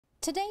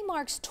Today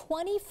marks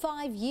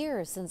 25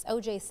 years since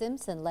O.J.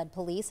 Simpson led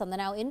police on the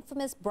now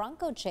infamous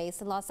Bronco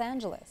chase in Los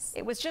Angeles.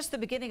 It was just the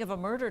beginning of a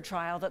murder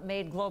trial that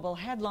made global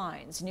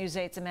headlines. News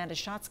 8's Amanda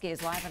Shotsky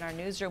is live in our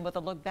newsroom with a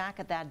look back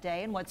at that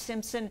day and what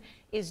Simpson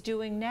is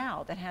doing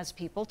now that has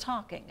people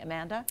talking.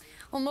 Amanda?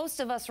 Well,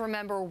 most of us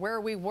remember where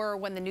we were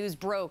when the news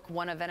broke.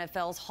 One of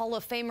NFL's Hall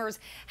of Famers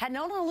had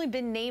not only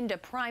been named a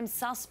prime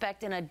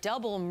suspect in a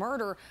double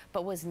murder,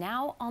 but was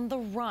now on the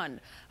run.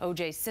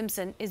 O.J.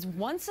 Simpson is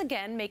once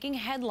again making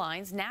headlines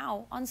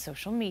now on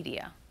social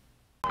media.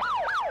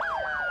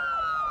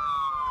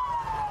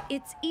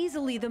 It's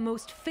easily the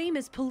most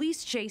famous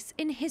police chase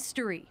in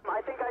history.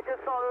 I think I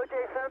just saw O.J.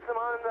 Simpson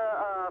on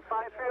the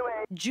 5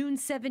 freeway. June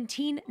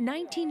 17,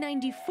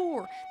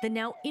 1994, the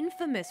now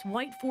infamous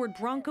white Ford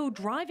Bronco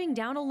driving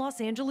down a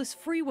Los Angeles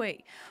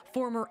freeway.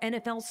 Former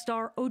NFL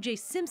star O.J.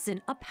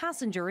 Simpson, a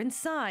passenger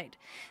inside.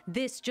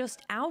 This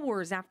just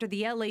hours after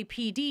the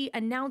LAPD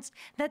announced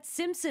that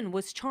Simpson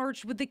was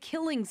charged with the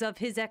killings of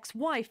his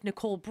ex-wife,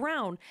 Nicole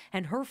Brown,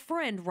 and her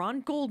friend,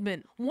 Ron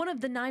Goldman. One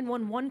of the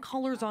 911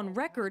 callers on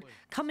record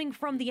coming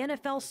from the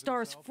NFL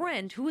star's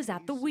friend who was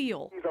at the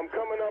wheel. I'm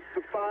coming up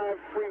the 5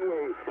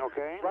 freeway.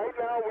 Okay. Right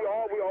now we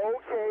are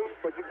okay,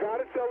 but you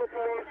gotta tell the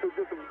police to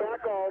just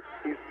back off.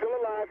 He's still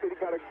alive, but he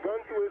got a gun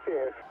to his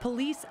head.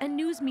 Police and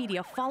news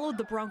media followed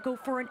the Bronco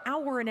for an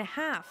hour and a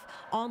half.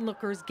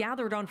 Onlookers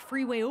gathered on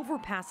freeway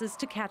overpasses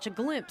to catch a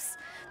glimpse.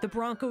 The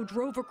Bronco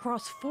drove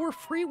across 4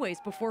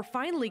 freeways before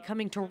finally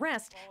coming to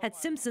rest at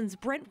Simpson's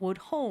Brentwood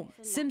home.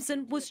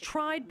 Simpson was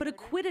tried but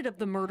acquitted of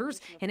the murders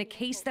in a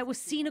case that was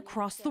seen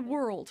across the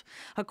world.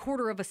 A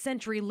quarter of a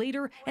century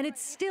later, and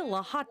it's still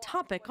a hot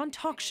topic on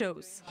talk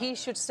shows. He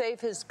should save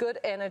his good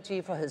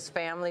energy for his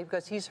family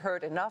because he's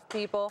hurt enough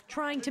people.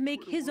 Trying to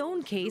make his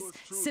own case,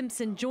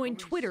 Simpson joined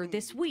Twitter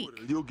this week.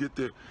 You'll get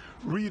to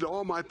read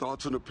all my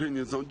thoughts and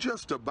opinions on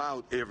just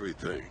about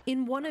everything.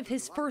 In one of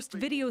his first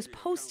videos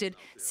posted,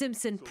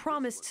 Simpson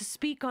promised to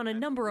speak on a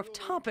number of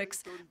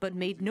topics, but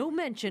made no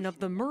mention of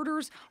the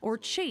murders or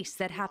chase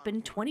that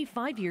happened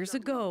 25 years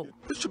ago.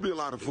 This should be a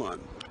lot of fun.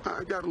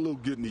 I got a little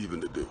getting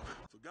even to do.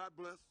 So God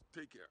bless.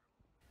 Take care.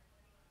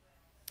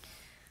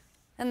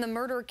 And the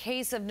murder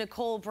case of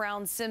Nicole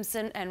Brown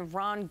Simpson and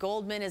Ron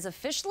Goldman is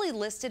officially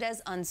listed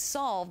as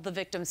unsolved. The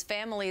victims'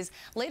 families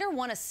later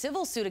won a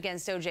civil suit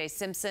against O.J.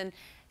 Simpson.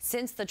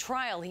 Since the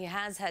trial, he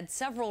has had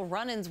several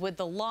run-ins with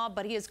the law,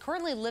 but he is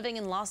currently living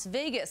in Las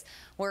Vegas,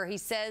 where he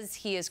says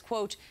he is,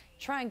 quote,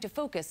 trying to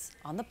focus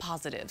on the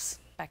positives.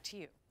 Back to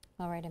you.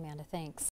 All right, Amanda, thanks.